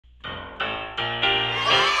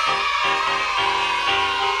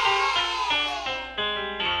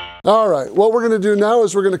All right, what we're going to do now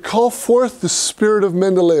is we're going to call forth the spirit of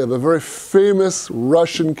Mendeleev, a very famous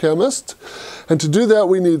Russian chemist. And to do that,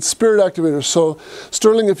 we need spirit activator. So,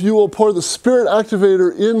 Sterling, if you will pour the spirit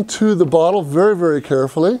activator into the bottle very, very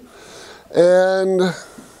carefully. And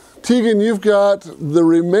Tegan, you've got the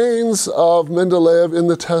remains of Mendeleev in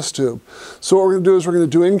the test tube. So what we're going to do is we're going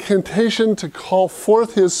to do incantation to call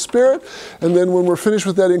forth his spirit, and then when we're finished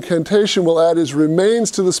with that incantation, we'll add his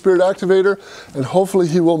remains to the spirit activator, and hopefully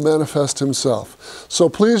he will manifest himself. So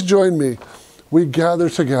please join me. We gather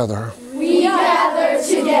together. We gather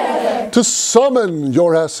together. To summon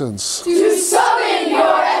your essence. To summon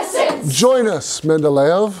your essence. Join us,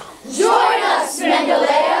 Mendeleev. Join us,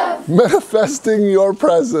 Mendeleev. Manifesting your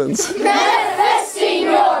presence. Manifesting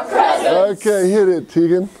your presence. Okay, hit it,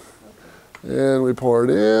 Tegan. And we pour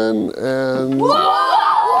it in, and... Whoa!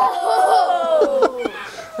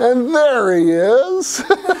 and there he is.